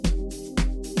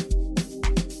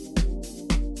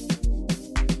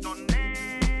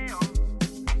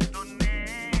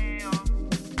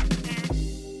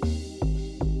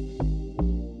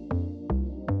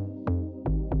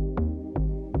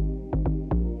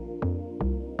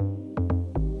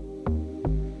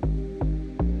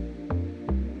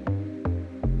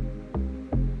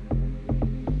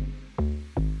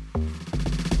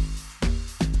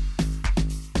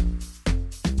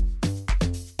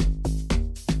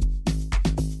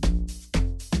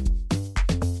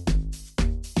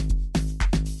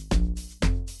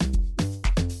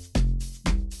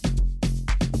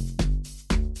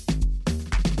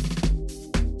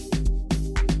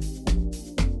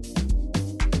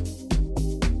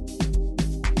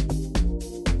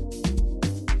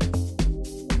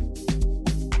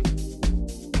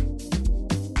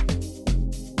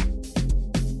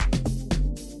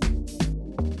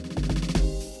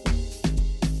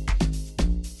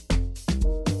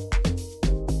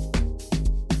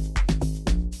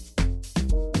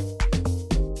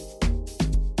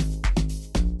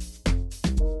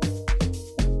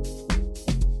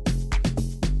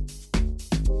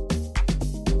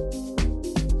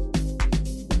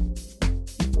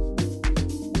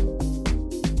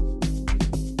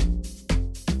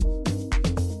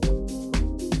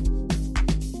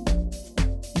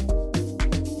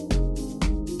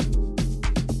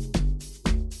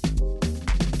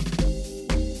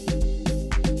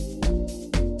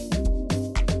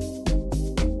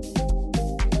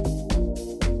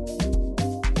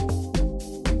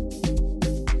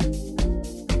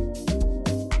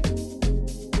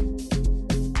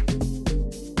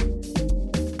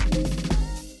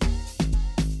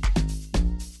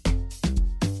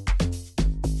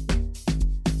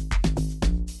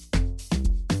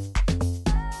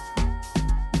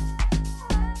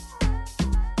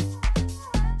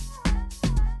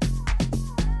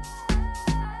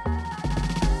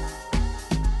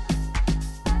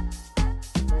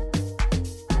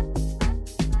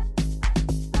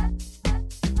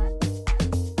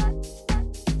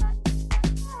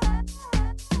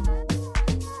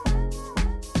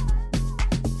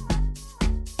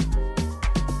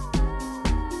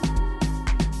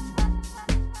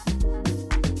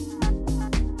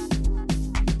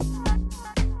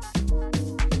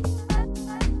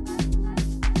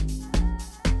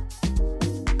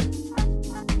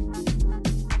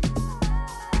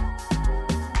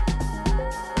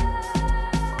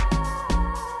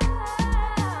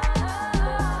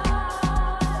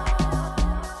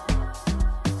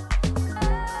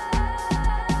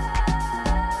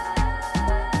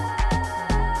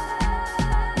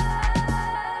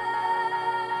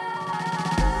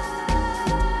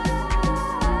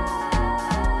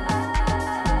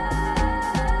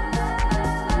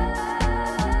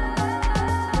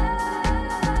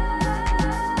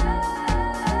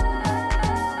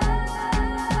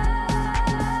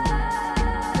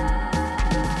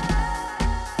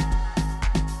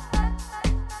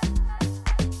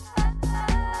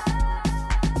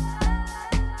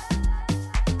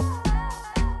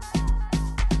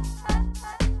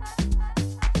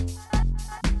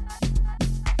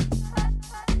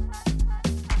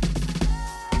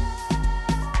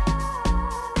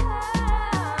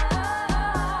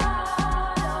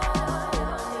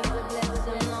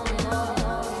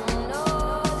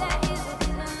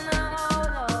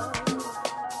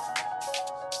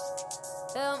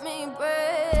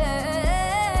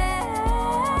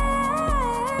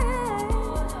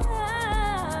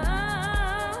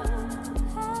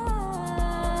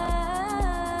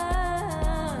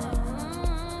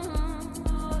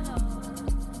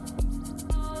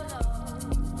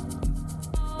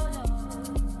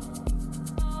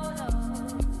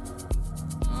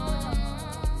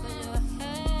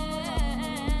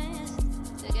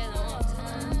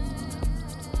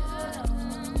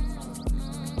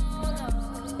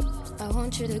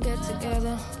you to get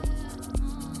together.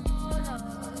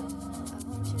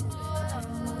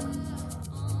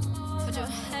 Put your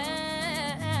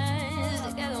hands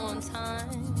together one time.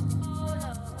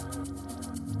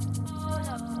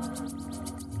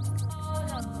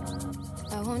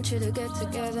 I want you to get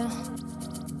together.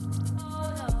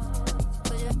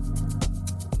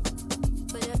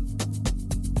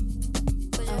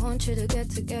 I want you to get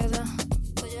together.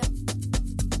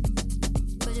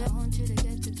 I want you to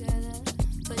get together.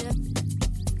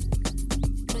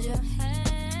 Put your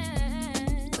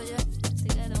hands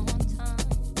together one time.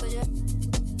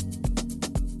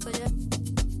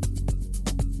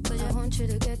 I want you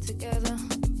to get together.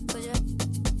 Put your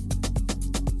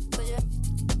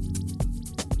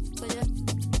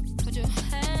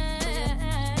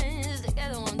hands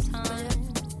together one time.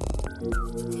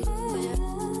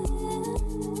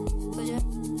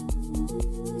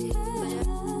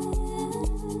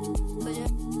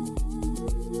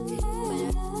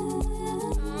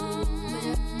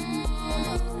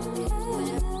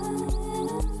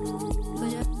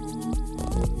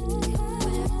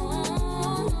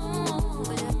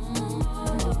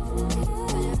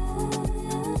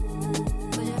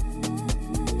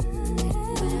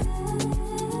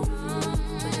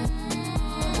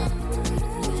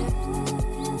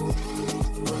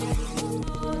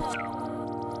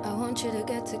 I want you to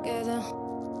get together.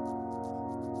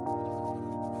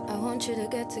 I want you to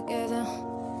get together.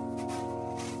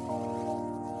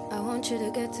 I want you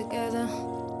to get together.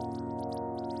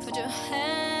 Put your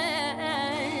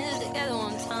hands together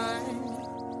one time.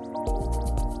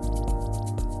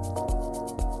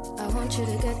 I want you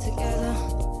to get together.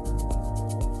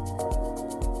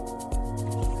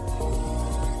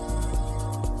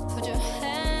 Put your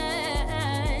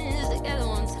hands together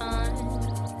one time.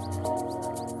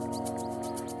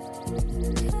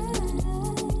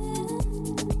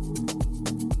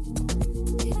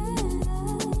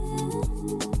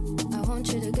 I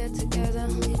want you to get together.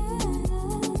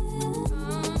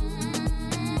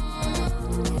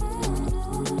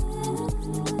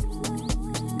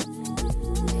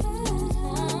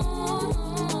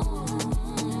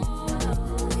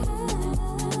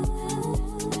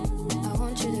 I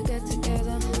want you to get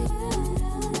together.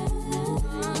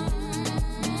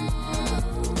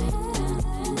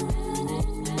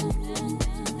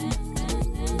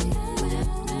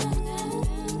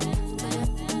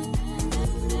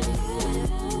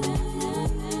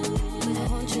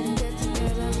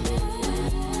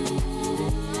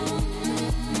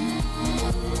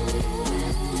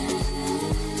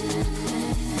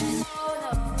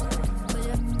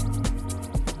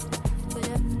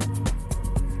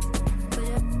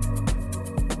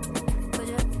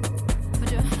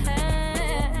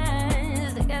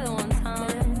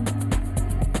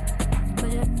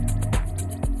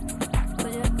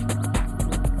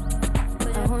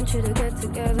 You to get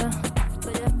together.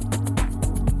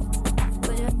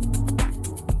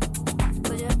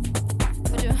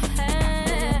 Put your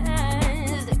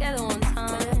hands together one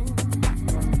time.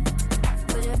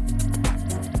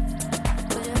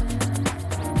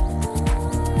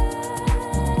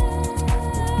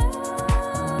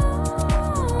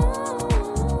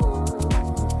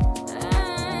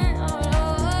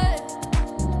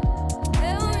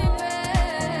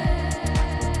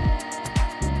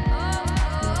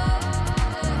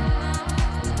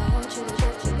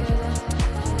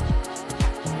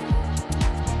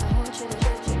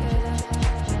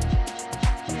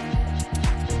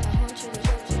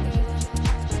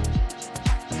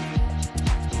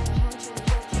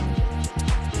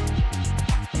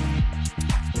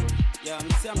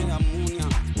 Msiamina munya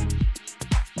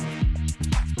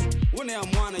une ya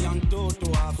mwana ya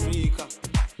mtoto wa Afrika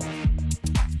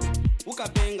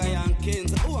ukabenga ya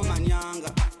nkenza uwa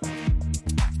manyanga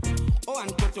owa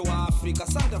mtoto wa Afrika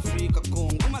South Africa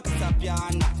Congo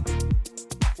umakasapiana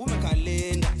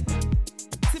umekalenda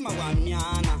sima wa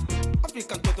myana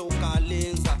Afrika mtoto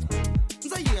ukalenza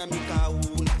nzayira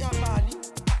mikauna ya bali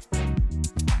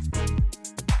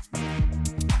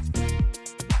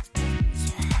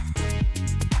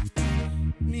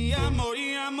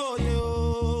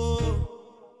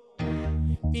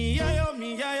Miyayo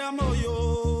moyo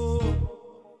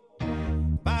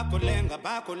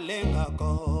bakulenga ko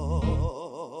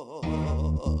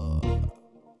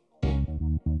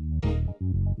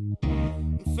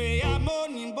Mfeya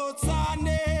moni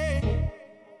mbotsane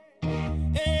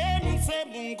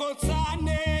Msebu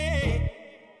ngotsane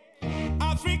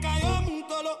Afrika yo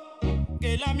mtolo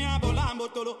Kela miabo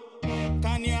lambotolo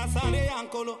Kani asale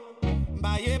yankolo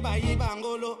Baye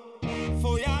bangolo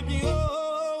Foya biyo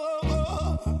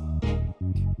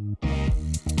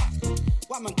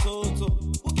Wamantoto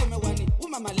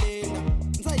malenda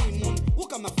nzayimun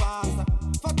uka mafasa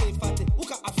fate fate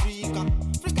uka Afrika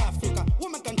Afrika Afrika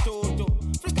woman kan toto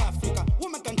Afrika Afrika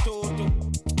woman kan toto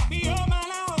biyo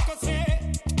mala okose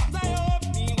zayo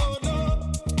mingolo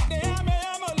de ame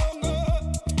molongo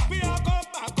biya ko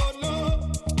pakolo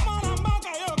mala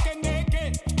mbaga yo keneke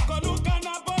koluka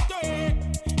na boto e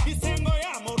bisengo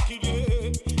ya mokile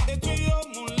etuyo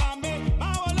mulame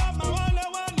mawala mawala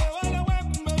wale wale we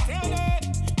kumetele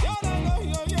yo yo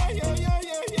yo yo yo yo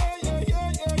yo yo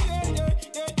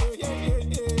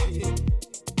yo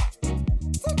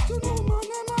Saktuno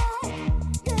manema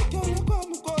kekyo yo kwa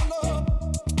mukolo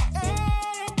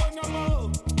bonyomo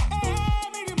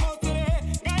miri motere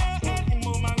gaye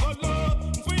mo mangolo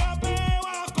mfuya pe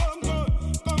wa Congo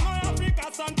Congo Africa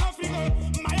Central Africa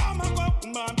mayama ko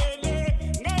mbambele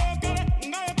ngaye kale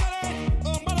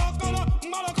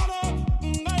mbalokolo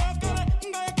ngaye kale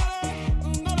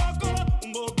mbalokolo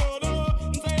mbokolo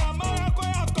nzeyama ko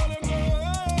ya kolengo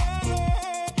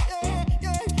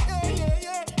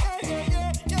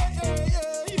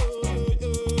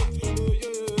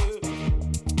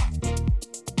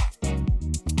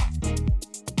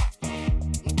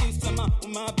Mkisema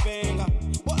umabenga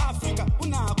wa Afrika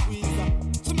unakwiza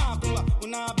Sumakula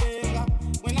unabenga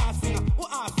Wenasina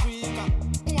wa Afrika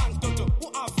Uwantoto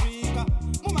wa Afrika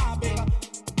Mumabenga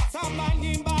Samba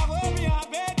nimba webi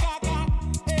abekaka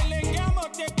Elenge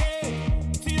moteke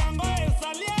Tiyango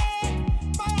esalie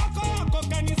Bayako yako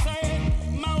kanisa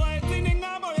Mawaitini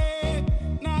ngabo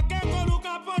Na keko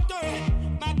luka poto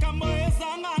Makambo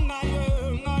esanga ngayo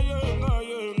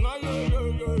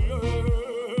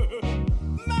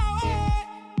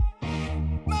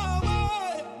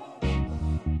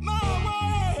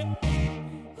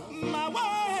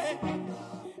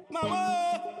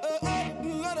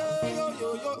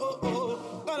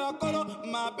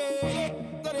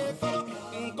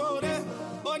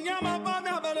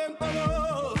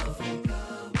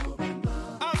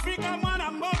Afrika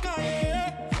mwana mboka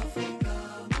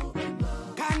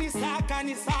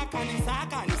kanisa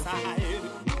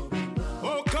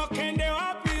Oko kende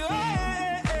wapi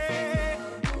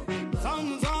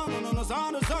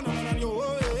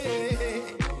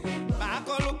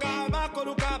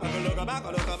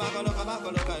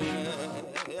Bakoluka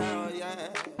yeah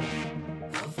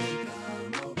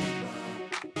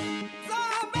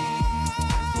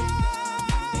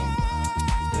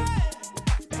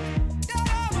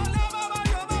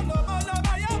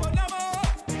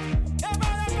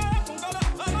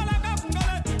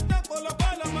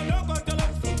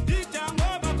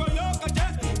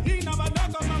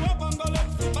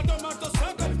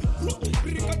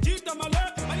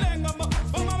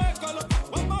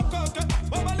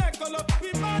Wama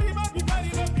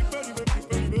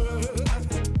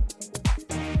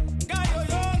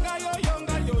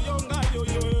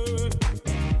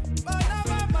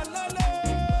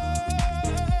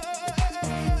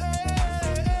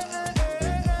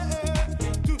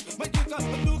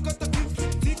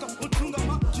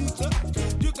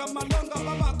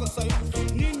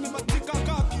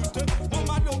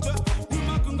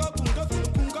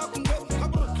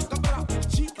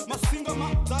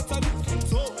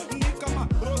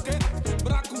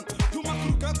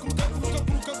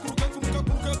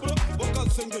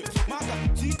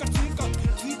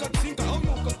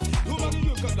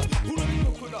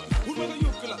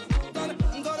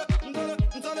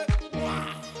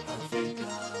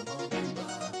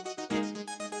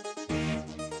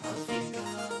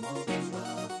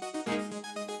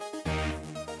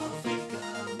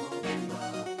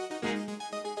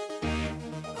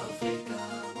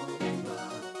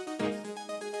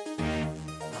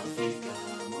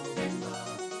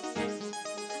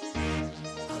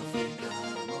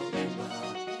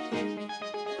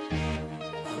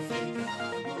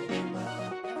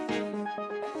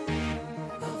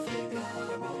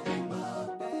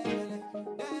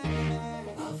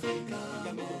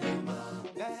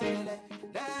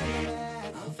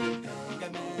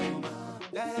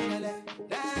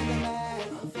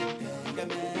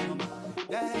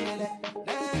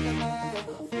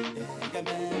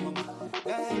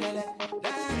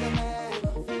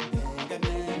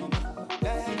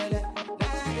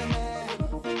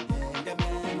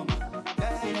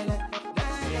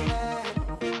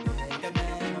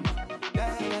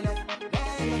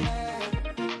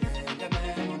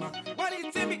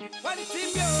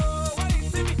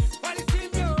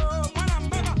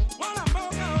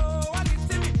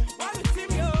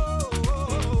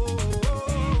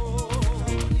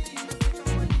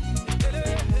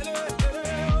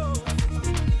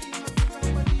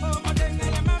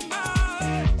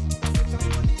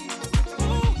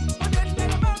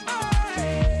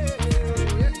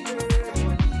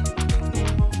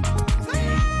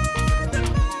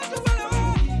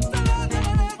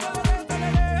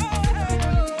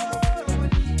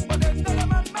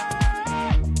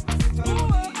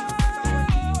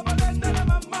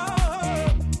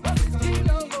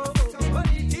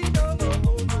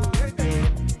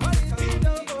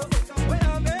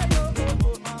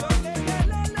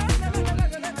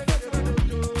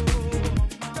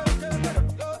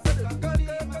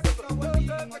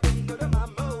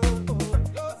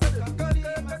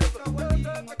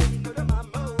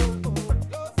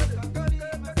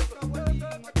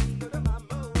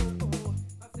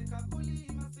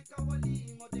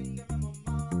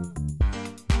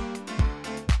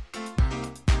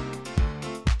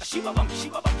Shibabam,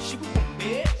 shibabam,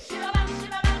 shibubumbe. Shibabam,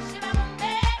 shibabam,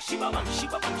 shibabumbe. Shibabam,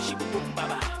 shibabam,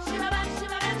 shibubumbaba. Shibabam,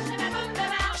 shibabam, shibabumba.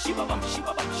 Shibabam,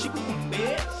 shibabam, shibubumbe.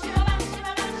 Shibabam,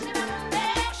 shibabam, shibabumbe.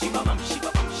 Shibabam,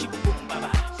 shibabam,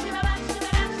 shibubumbaba. Shibabam,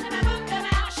 shibabam,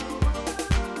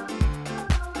 shibubumbaba.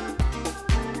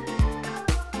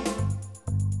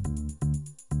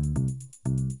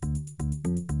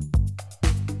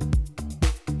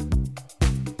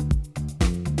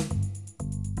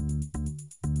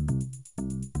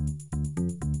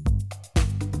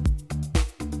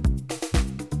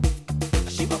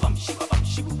 Shibabam, shibabam,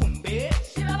 shibubumbe.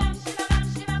 Shibabam, shibabam,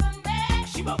 shibabumbe.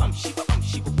 Shibabam, shibabam,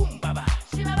 shibubumbaba.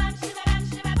 Shibabam, shibabam,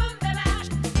 shibubumbaba.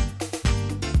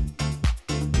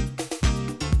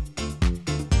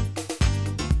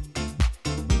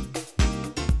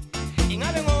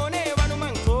 Ingabe ngone banu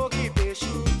mangcoki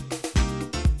beshu.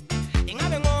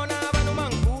 Ingabe ngona banu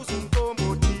manguza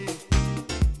umkomboti.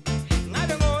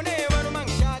 Ingabe ngone banu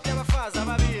mangishada abafazi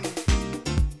ababini.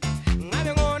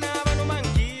 Ingabe ngona banu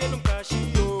mangiye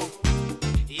lumkashiyo.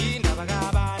 Indaba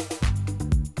kabani.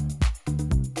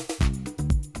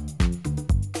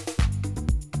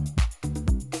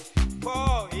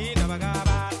 Oh, indaba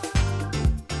kabani.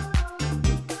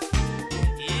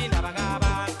 Indaba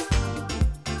kabani.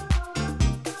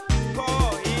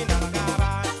 Oh, indaba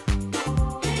kabani.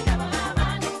 Indaba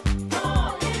kabani.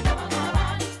 Oh, indaba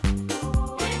kabani.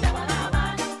 Indaba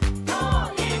kabani. Oh,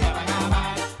 indaba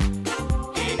kabani.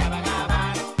 Indaba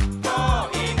kabani. Oh,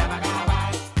 indaba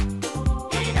kabani.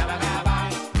 Indaba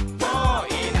kabani. Oh,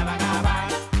 indaba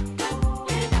kabani.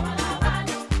 Indaba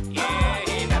kabani.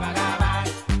 Yeah, indaba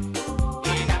kabani.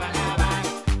 Indaba kabani.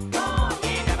 Oh,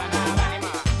 indaba kabani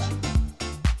ma.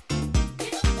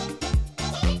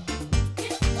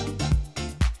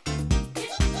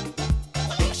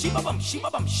 Shibabam,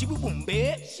 shibabam,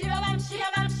 shibubumbe. Shibabam,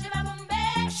 shibabam, shibabumbe.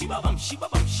 Shibabam,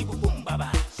 shibabam, shibubumbaba.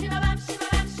 Shibabam,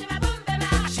 shibabam, shibubumbaba.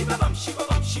 Shibabam,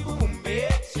 shibabam, shibubumbe.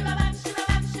 Shibabam,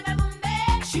 shibabam, shibabumbe.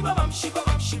 Shibabam,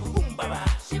 shibabam, shibubumbaba.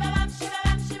 Shibabam,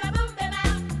 shibabam, shibubumbaba.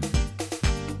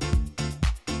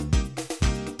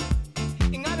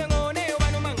 Ingabe ngone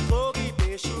banu mangcoki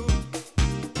beshu.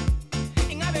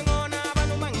 Ingabe ngona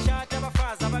banu mangishada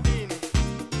abafazi ababini.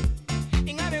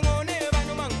 Ingabe ngone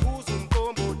banu manguza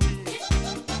umkomboti.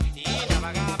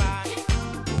 Indaba kabani.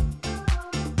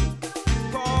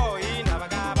 Oh, indaba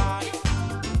kabani.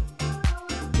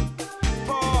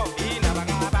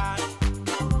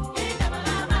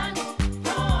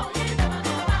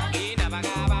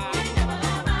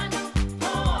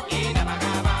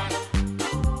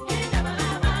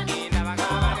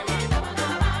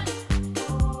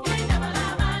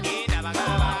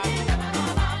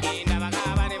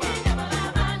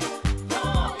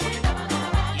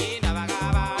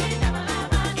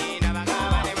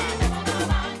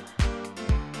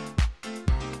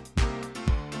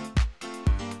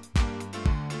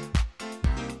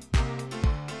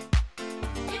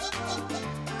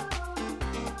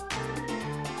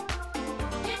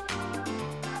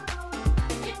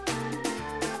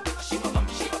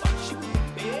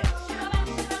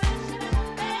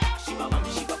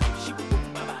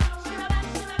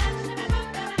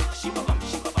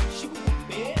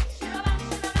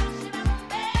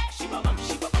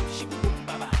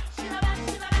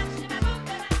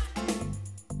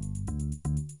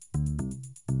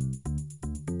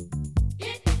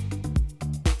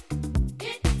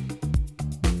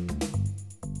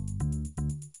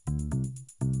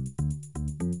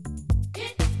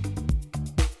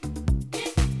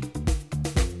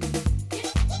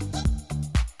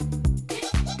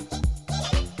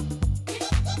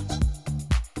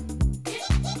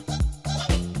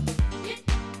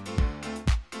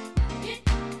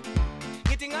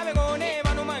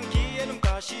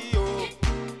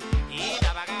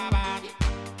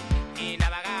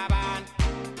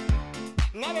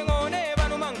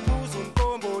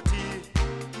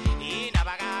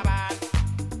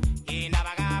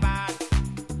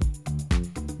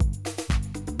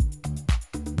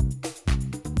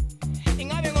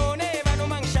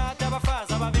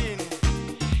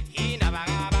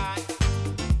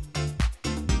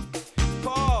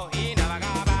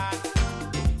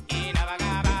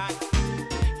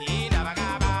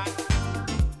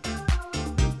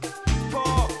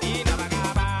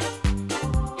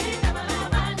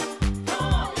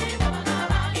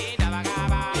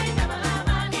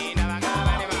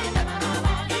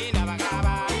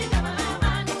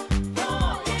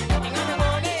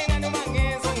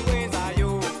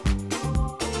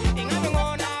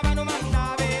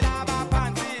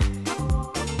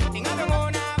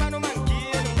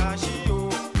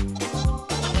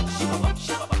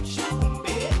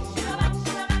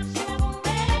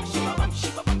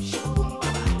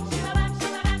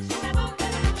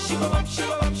 Shabba-bam, shabba-bam.